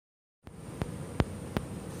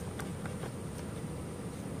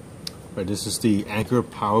Right, this is the Anker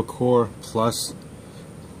PowerCore Plus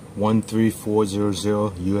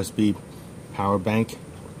 13400 USB power bank.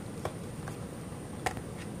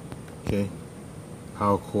 Okay,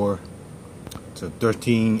 PowerCore. It's a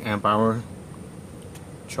 13 amp hour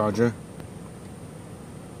charger.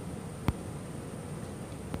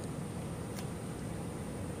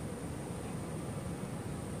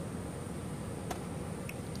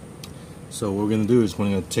 So what we're going to do is we're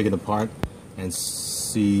going to take it apart and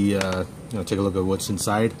see, take a look at what's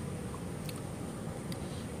inside.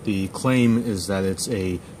 The claim is that it's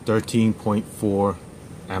a 13.4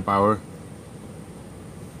 amp hour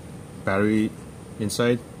battery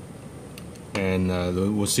inside, and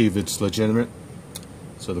we'll see if it's legitimate.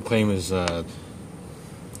 So the claim is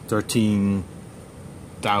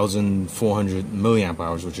 13,400 milliamp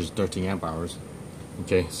hours, which is 13 amp hours.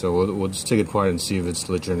 Okay, so we'll just take it apart and see if it's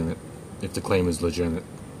legitimate, if the claim is legitimate.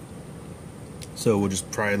 So we'll just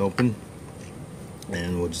pry it open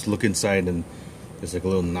and we'll just look inside, and there's like a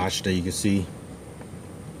little notch that you can see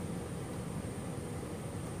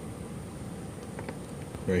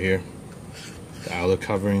right here, the outer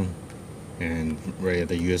covering, and right at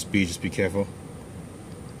the USB. Just be careful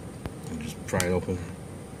and just pry it open.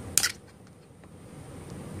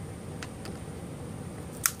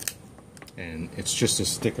 And it's just a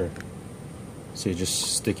sticker. See,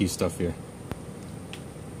 just sticky stuff here.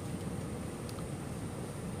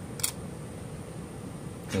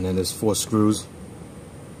 And then there's 4 screws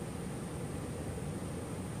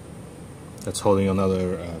that's holding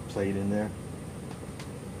another plate in there.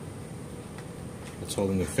 It's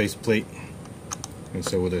holding the face plate. And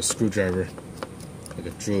so with a screwdriver, like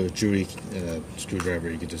a Judy screwdriver,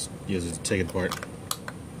 you can just use it to take it apart.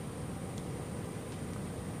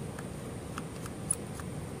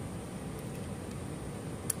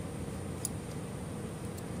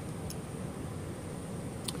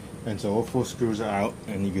 And so all 4 screws are out,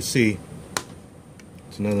 and you can see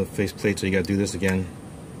it's another face plate, so you gotta do this again.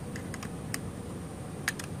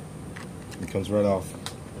 It comes right off.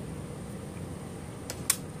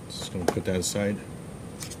 Just gonna put that aside.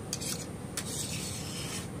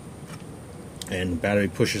 And the battery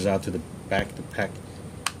pushes out to the back, the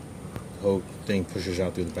whole thing pushes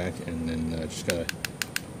out through the back, and then just gotta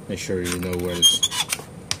make sure you know where this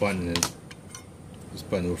button is. This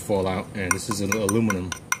button will fall out, and this is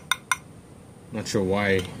aluminum. Not sure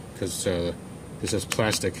why, because this is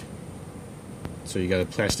plastic. So you got a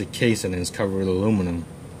plastic case and then it's covered with aluminum.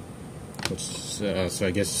 So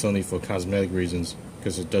I guess it's only for cosmetic reasons,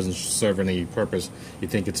 because it doesn't serve any purpose. You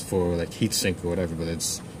think it's for like heat sink or whatever, but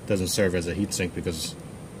it doesn't serve as a heat sink because,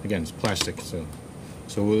 again, it's plastic. So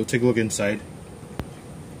we'll take a look inside,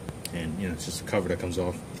 and it's just a cover that comes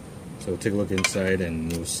off. So we'll take a look inside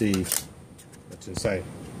and we'll see what's inside.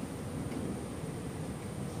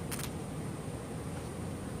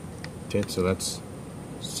 Okay, so let's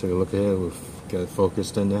take a look at it. We've got it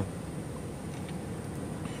focused in there.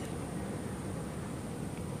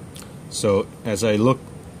 So as I look,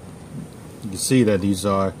 you can see that these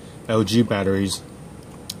are LG batteries,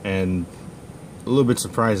 and a little bit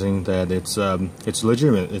surprising that it's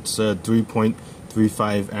legitimate. It's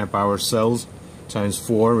 3.35 amp hour cells times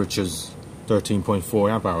 4, which is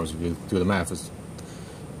 13.4 amp hours. If you do the math, it's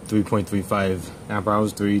 3.35 amp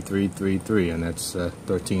hours, 3, and that's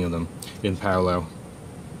 13 of them in parallel.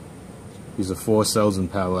 These are 4 cells in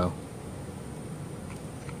parallel.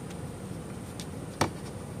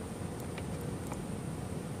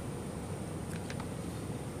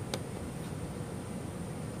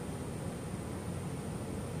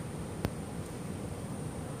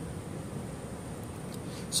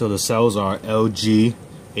 So the cells are LG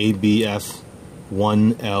ABF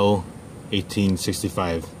 1L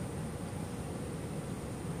 1865.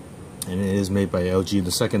 And it is made by LG.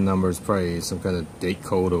 The second number is probably some kind of date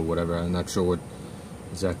code or whatever. I'm not sure what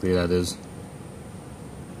exactly that is.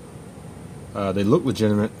 They look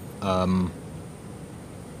legitimate. And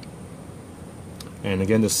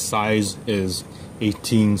again, the size is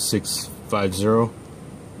 18650,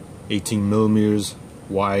 18 millimeters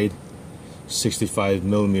wide, 65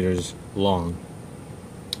 millimeters long.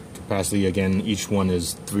 Capacity, again, each one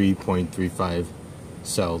is 3.35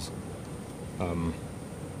 cells.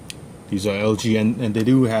 These are LG, and they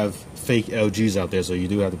do have fake LGs out there, so you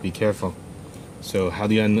do have to be careful. So how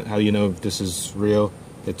do you know if this is real?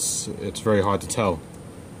 It's very hard to tell.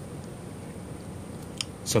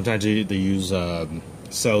 Sometimes they use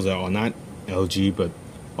cells that are not LG, but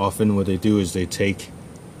often what they do is they take,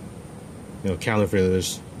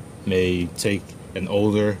 counterfeiters may take an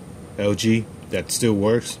older LG that still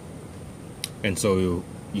works, and so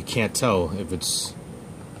you can't tell if it's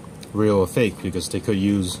real or fake, because they could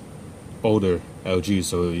use older LG,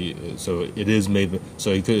 so it is made.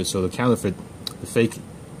 So the counterfeit, the fake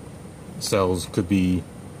cells could be,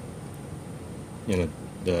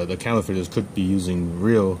 the counterfeiters could be using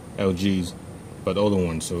real LGs, but older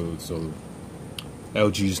ones. So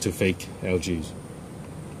LGs to fake LGs.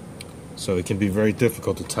 So it can be very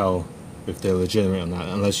difficult to tell if they're legitimate or not,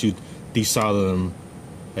 unless you desolder them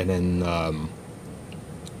and then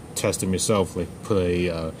test them yourself. Like put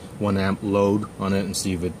a 1 amp load on it and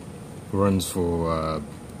see if it runs for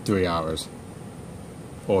 3 hours.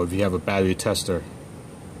 Or if you have a battery tester,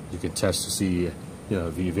 you could test to see,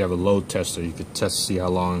 if you have a load tester, you could test to see how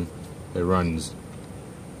long it runs.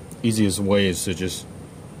 Easiest way is to just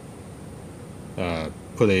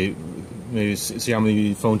maybe see how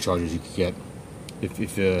many phone chargers you could get.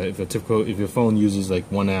 If your phone uses like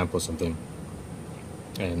 1 amp or something,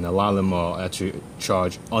 and a lot of them are actually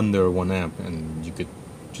charge under 1 amp, and you could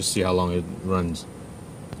just see how long it runs.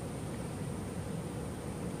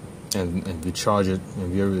 And if you charge it,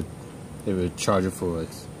 if you ever charge it for like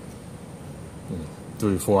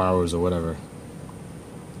 3 or 4 hours or whatever,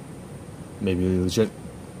 maybe legit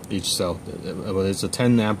each cell. But it's a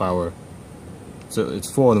 10 amp hour, so it's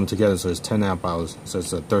 4 of them together, so it's 10 amp hours, so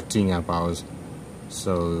it's 13 amp hours.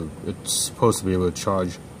 So it's supposed to be able to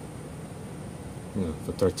charge,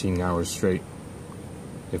 for 13 hours straight.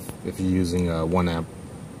 If you're using 1 amp,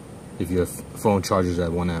 if your phone charges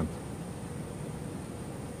at 1 amp.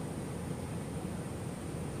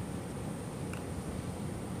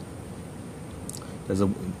 There's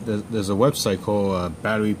a website called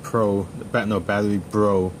Battery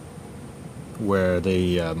Bro, where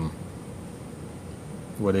they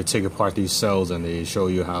take apart these cells and they show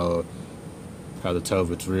you how to tell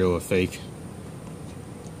if it's real or fake.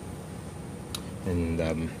 And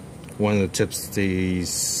one of the tips they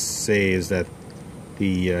say is that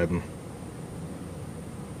the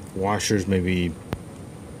washers, maybe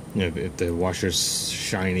if the washer's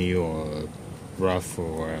shiny or rough,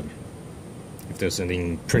 or if there's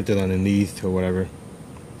anything printed underneath or whatever.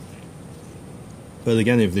 But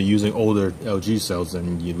again, if they're using older LG cells,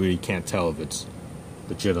 then you really can't tell if it's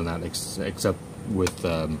legit or not, except with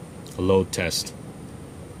a load test.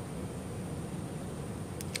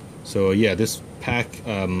 So yeah, this pack,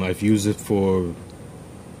 I've used it for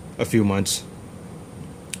a few months,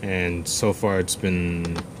 and so far it's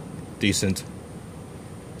been decent.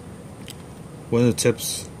 One of the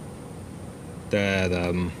tips that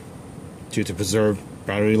to preserve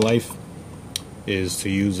battery life is to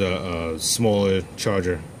use a smaller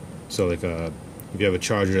charger. So like if you have a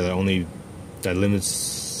charger that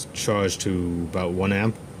limits charge to about 1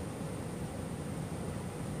 amp,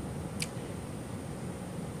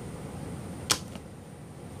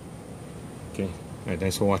 okay. Alright,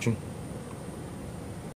 thanks for watching.